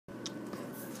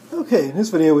Okay, in this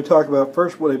video we talk about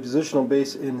first what a positional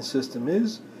base in the system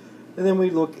is, and then we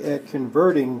look at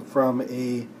converting from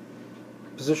a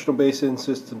positional base in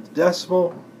system to decimal,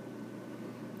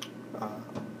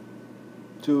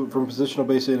 from positional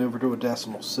base in over to a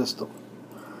decimal system.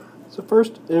 So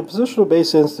first, in a positional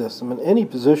base in system, in any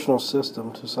positional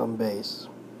system to some base,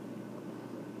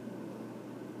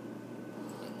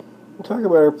 we talk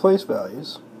about our place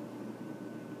values.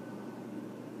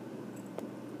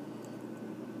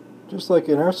 Just like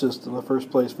in our system, the first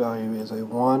place value is a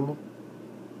 1,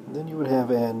 and then you would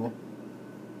have n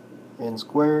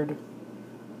squared,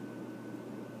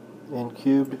 n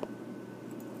cubed,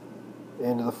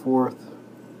 n to the fourth,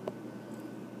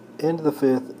 n to the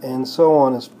fifth, and so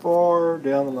on as far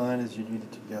down the line as you need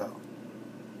it to go.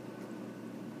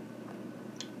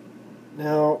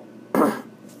 Now,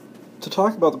 to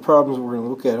talk about the problems we're going to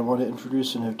look at, I want to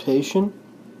introduce a notation.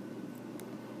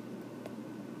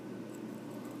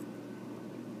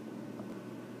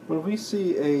 When we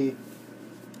see a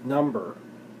number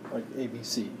like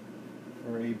ABC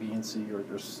or A, B, and C, or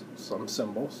just some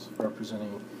symbols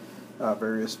representing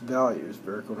various values,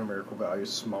 verical numerical values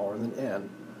smaller than n,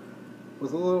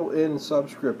 with a little n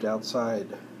subscript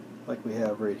outside like we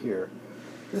have right here,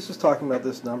 this is talking about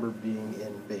this number being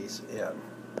in base n.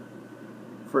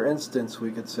 For instance,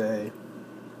 we could say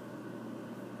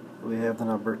we have the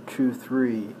number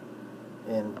 23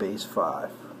 in base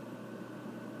 5.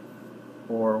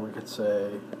 Or we could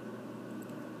say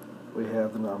we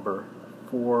have the number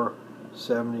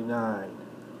 479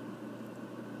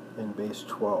 in base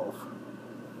 12.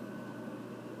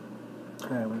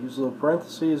 And we use little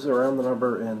parentheses around the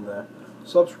number and the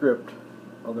subscript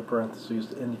of the parentheses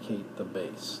to indicate the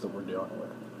base that we're dealing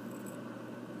with.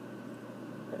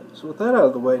 Okay, so with that out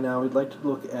of the way, now we'd like to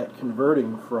look at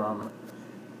converting from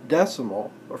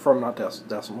decimal, or from not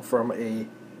decimal, from a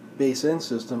base n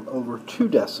system over to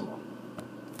decimal.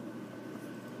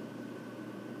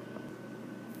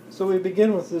 So we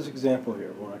begin with this example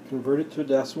here. When I convert it to a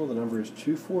decimal, the number is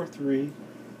 243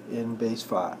 in base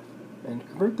 5. And to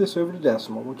convert this over to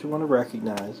decimal, what you want to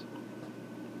recognize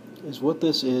is what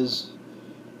this is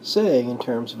saying in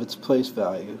terms of its place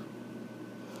value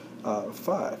of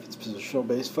 5. It's positional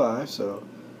base 5, so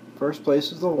first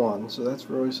place is the 1, so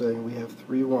that's really saying we have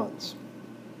 3 ones.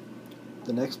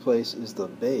 The next place is the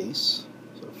base,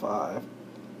 so 5,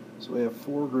 so we have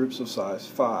 4 groups of size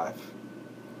 5.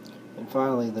 And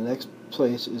finally, the next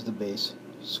place is the base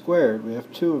squared. We have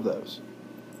 2 of those.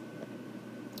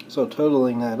 So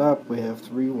totaling that up, we have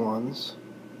 3 1s,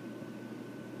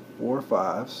 4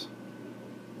 5s,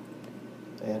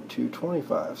 and 2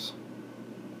 25s.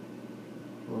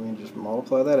 We can just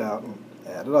multiply that out and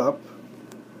add it up.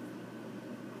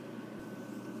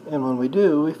 And when we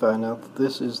do, we find out that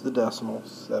this is the decimal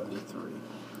 73,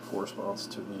 corresponds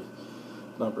to the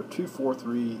number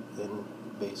 243 in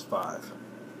base 5.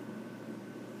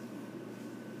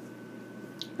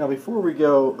 Now, before we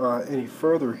go any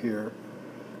further here,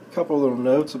 a couple of little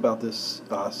notes about this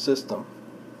system.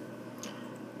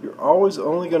 You're always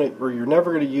only going to, or you're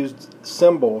never going to use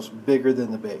symbols bigger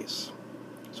than the base.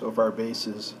 So if our base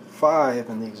is 5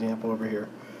 in the example over here,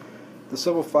 the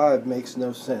symbol 5 makes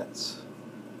no sense,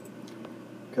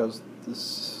 because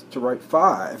this, to write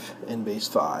 5 in base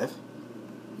 5,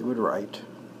 you would write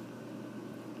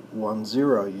 1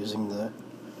 0 using the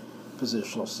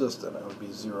positional system. That would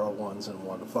be 0 1s and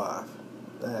 1 5.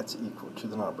 That's equal to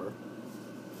the number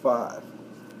 5.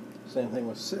 Same thing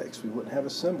with 6. We wouldn't have a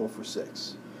symbol for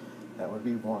 6. That would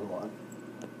be 1 1.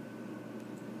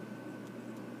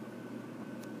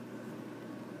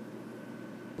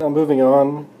 Now moving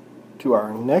on to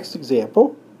our next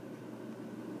example.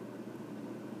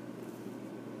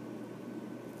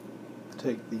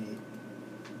 Take the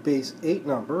base 8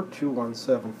 number,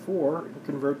 2174, and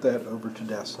convert that over to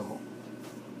decimal.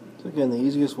 So again, the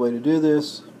easiest way to do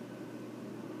this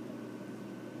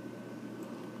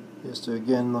is to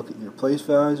again look at your place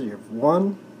values. You have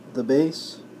 1, the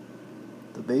base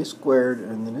squared,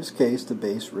 and in this case the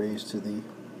base raised to the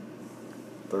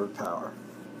 3rd power.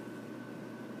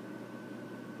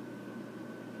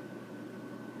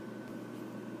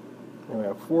 And we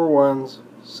have 4 1s,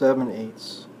 7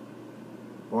 8s,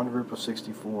 1 group of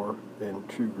 64, and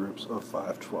 2 groups of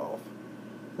 512.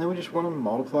 Then we just want to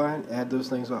multiply and add those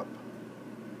things up.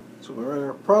 So we write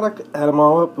our product, add them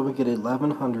all up, and we get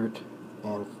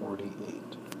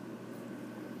 1148.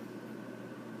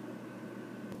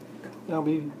 Now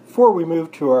before we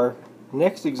move to our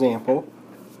next example,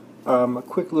 a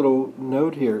quick little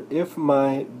note here. If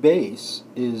my base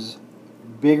is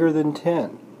bigger than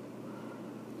 10,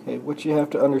 okay, what you have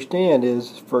to understand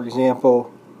is, for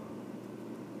example,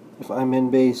 if I'm in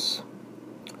base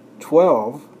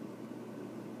 12,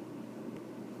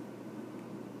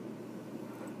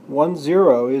 1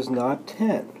 0 is not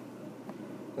 10.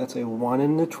 That's a 1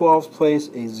 in the 12's place,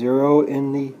 a 0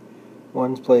 in the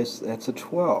 1's place, that's a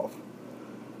 12.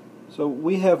 So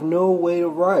we have no way to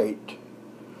write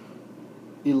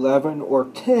 11 or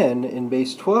 10 in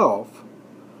base 12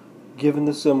 given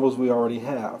the symbols we already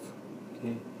have.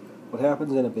 Okay. What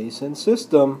happens in a base n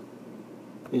system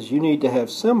is you need to have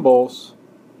symbols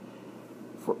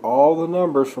for all the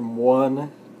numbers from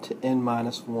 1 to n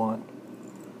minus 1.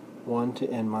 1 to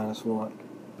n minus 1.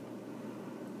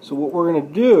 So what we're going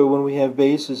to do when we have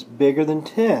bases bigger than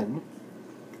 10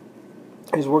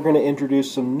 is we're going to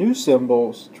introduce some new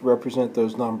symbols to represent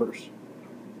those numbers.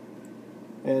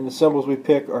 And the symbols we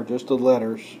pick are just the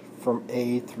letters from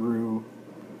A through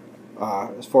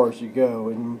as far as you go.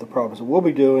 And the problems that we'll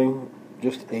be doing,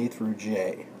 just A through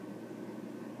J.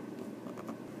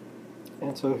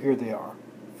 And so here they are.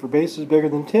 For bases bigger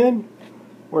than 10,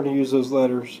 we're going to use those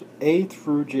letters A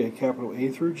through J, capital A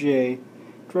through J,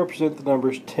 to represent the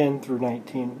numbers 10 through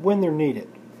 19 when they're needed.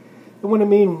 And what I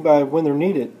mean by when they're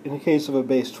needed, in the case of a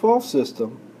base 12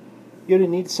 system, you only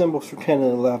need symbols for 10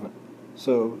 and 11.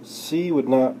 So C would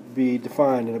not be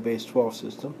defined in a base 12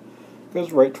 system,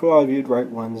 because write 12 you'd write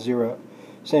 1, 0.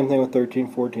 Same thing with 13,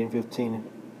 14, 15,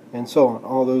 and so on.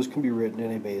 All those can be written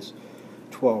in a base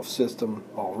 12 system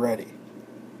already.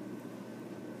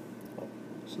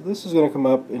 So this is going to come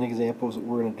up in examples that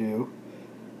we're going to do.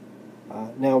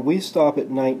 Now we stop at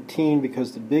 19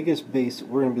 because the biggest base that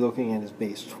we're going to be looking at is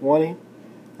base 20.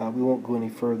 We won't go any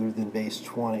further than base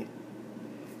 20.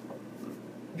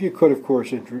 You could, of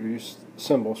course, introduce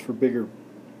symbols for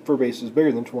bases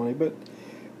bigger than 20, but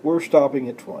we're stopping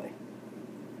at 20.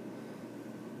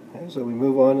 Okay, so we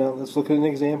move on now. Let's look at an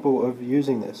example of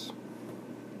using this.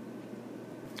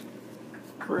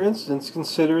 For instance,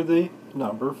 consider the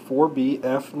number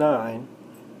 4BF9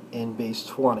 in base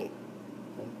 20. Okay,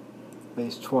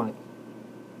 base 20.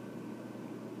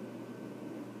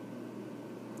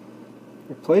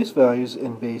 Your place values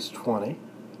in base 20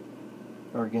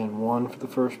 are again 1 for the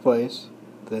first place,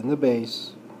 then the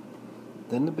base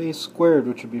squared,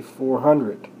 which would be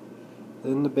 400,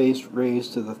 then the base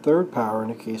raised to the third power in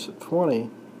the case of 20,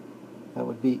 that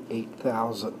would be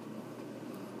 8,000.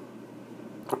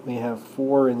 We have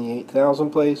 4 in the 8,000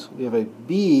 place. We have a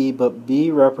B, but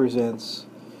B represents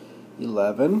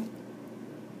 11.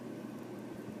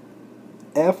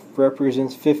 F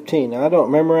represents 15. Now I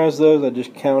don't memorize those, I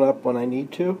just count up when I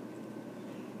need to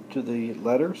the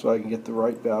letter so I can get the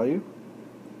right value.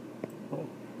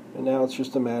 And now it's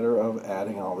just a matter of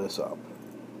adding all this up.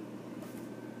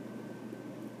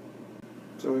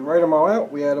 So we write them all out,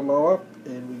 we add them all up,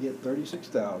 and we get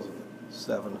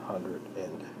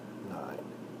 36,709.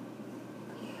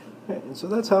 Okay, and so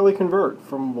that's how we convert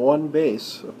from one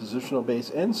base, a positional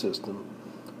base n system,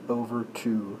 over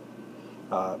to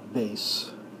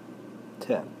base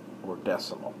 10, or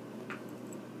decimal.